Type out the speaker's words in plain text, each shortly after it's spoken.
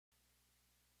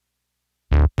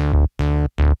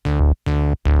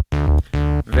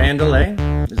Vandalay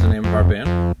is the name of our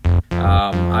band.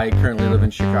 I currently live in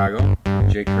Chicago.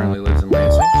 Jake currently lives in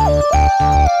Lansing.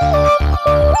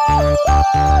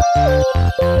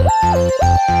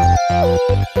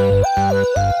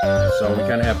 So we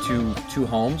kind of have two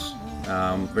homes.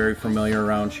 Very familiar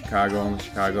around Chicago and the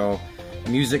Chicago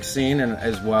music scene, and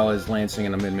as well as Lansing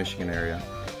in the mid-Michigan area.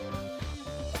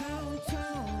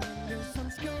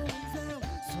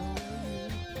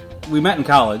 We met in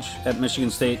college at Michigan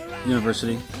State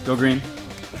University. Go Green.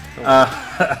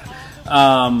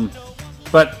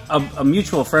 But a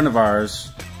mutual friend of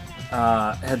ours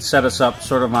had set us up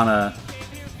sort of on a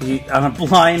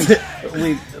blind,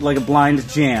 like a blind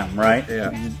jam, right?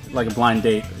 Yeah. Like a blind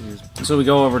date. So we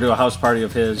go over to a house party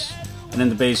of his, and in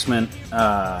the basement,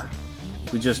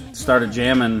 we just started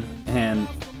jamming, and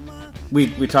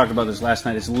we talked about this last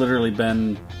night. It's literally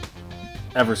been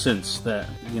ever since that,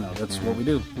 that's what we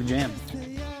do. We jam.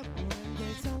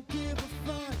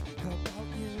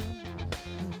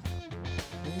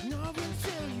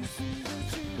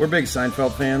 We're big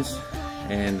Seinfeld fans,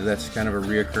 and that's kind of a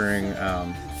reoccurring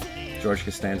George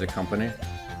Costanza company,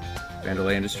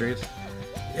 Vandalay Industries.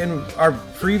 In our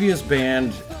previous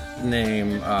band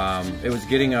name, it was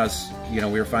getting us, we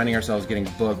were finding ourselves getting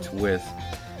booked with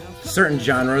certain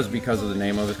genres because of the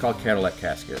name of it. It was called Cadillac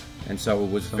Casket. And so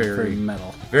it was very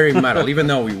metal. Very metal. Even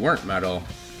though we weren't metal,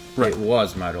 right. It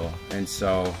was metal. And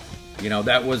so,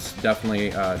 that was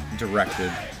definitely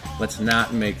directed. Let's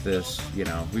not make this, we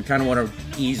kind of want to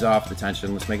ease off the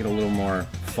tension. Let's make it a little more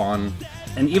fun.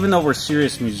 And even though we're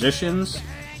serious musicians,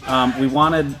 we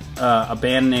wanted a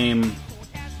band name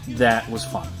that was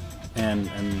fun. And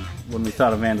when we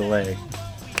thought of Vandalay,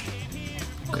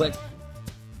 click.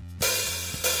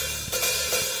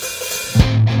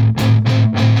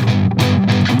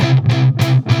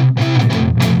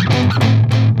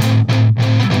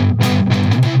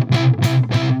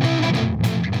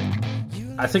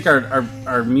 I think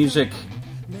our music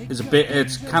is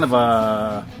it's kind of a,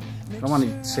 I don't want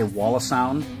to say wall of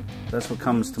sound, that's what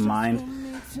comes to mind,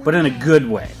 but in a good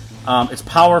way. It's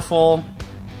powerful,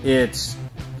 it's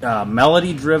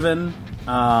melody driven,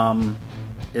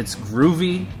 it's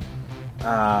groovy,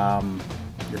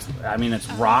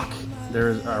 it's rock,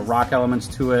 there's rock elements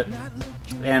to it,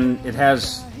 and it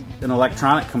has an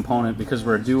electronic component because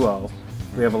we're a duo.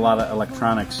 We have a lot of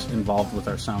electronics involved with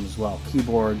our sound as well.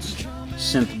 Keyboards,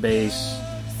 synth bass,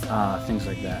 things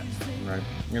like that. Right.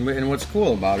 And what's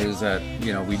cool about it is that,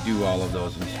 we do all of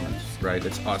those instruments, right?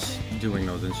 It's us doing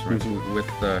those instruments with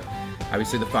the,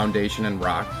 obviously the foundation and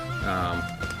rock,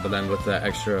 but then with the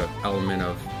extra element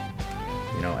of,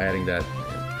 adding that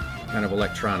kind of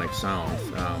electronic sound,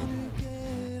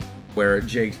 where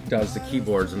Jake does the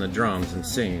keyboards and the drums and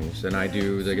sings, and I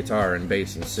do the guitar and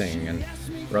bass and sing, and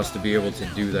for us to be able to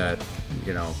do that,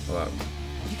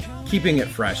 keeping it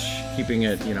fresh, keeping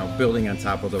it, building on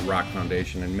top of the rock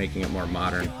foundation and making it more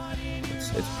modern.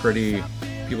 It's pretty,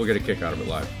 people get a kick out of it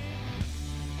live.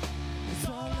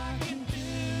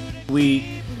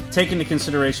 We take into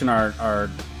consideration our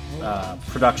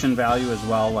production value as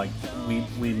well. Like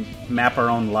we map our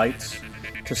own lights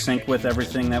to sync with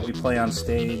everything that we play on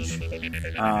stage.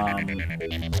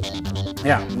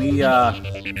 We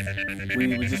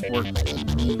just work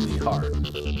really hard.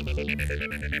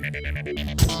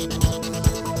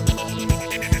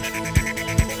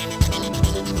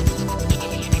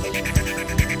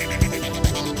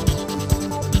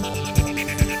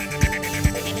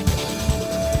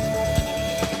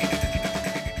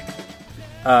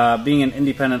 Being an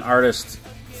independent artist,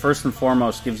 first and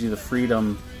foremost, gives you the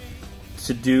freedom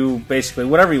to do basically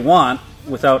whatever you want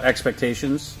without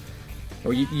expectations.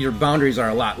 Well, your boundaries are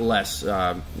a lot less,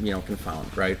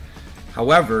 confounded, right?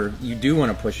 However, you do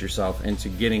want to push yourself into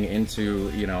getting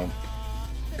into,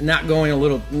 not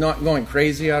going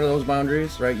crazy out of those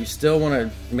boundaries, right? You still want to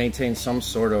maintain some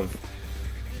sort of,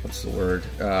 what's the word,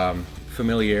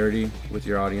 familiarity with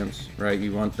your audience, right?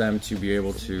 You want them to be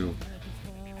able to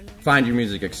find your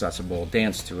music accessible,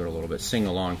 dance to it a little bit, sing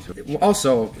along to it.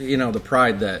 Also, the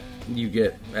pride that you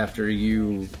get after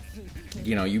you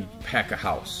pack a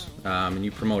house, and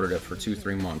you promoted it for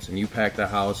 2-3 months, and you pack the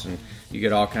house, and you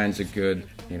get all kinds of good,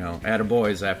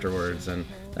 attaboys afterwards, and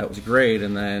that was great,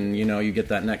 and then, you get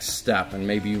that next step, and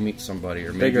maybe you meet somebody,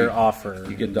 or maybe bigger offer.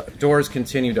 You get the doors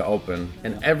continue to open,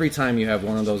 and every time you have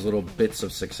one of those little bits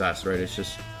of success, right, it's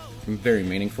just very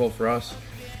meaningful for us,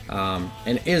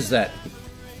 and is that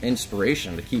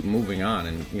inspiration to keep moving on,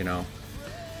 and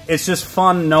it's just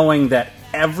fun knowing that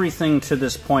everything to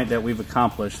this point that we've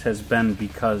accomplished has been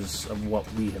because of what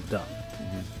we have done.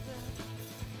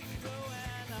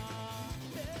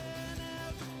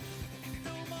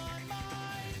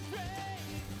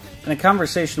 And a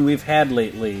conversation we've had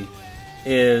lately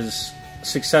is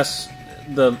success.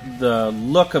 The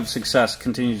look of success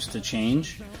continues to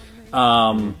change,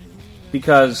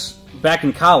 because back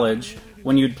in college,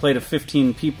 when you'd play to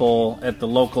 15 people at the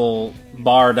local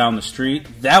bar down the street,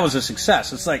 that was a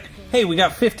success. It's like, hey, we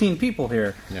got 15 people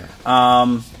here. Yeah.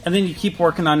 And then you keep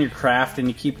working on your craft, and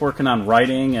you keep working on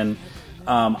writing, and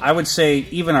I would say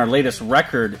even our latest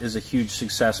record is a huge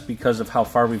success because of how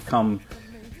far we've come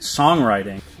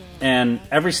songwriting. And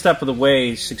every step of the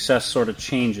way, success sort of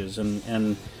changes,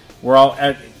 and we're all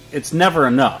at, it's never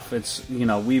enough. It's, you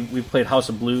know, we've played House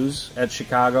of Blues at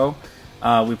Chicago,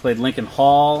 we played Lincoln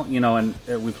Hall, you know, and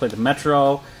we played the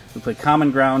Metro, we played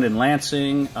Common Ground in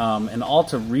Lansing, and all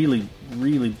to really,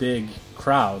 really big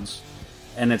crowds.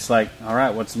 And it's like, all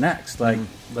right, what's next? Like,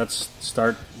 let's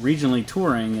start regionally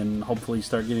touring and hopefully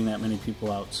start getting that many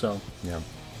people out. So, yeah,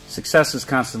 success is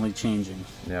constantly changing.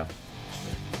 Yeah.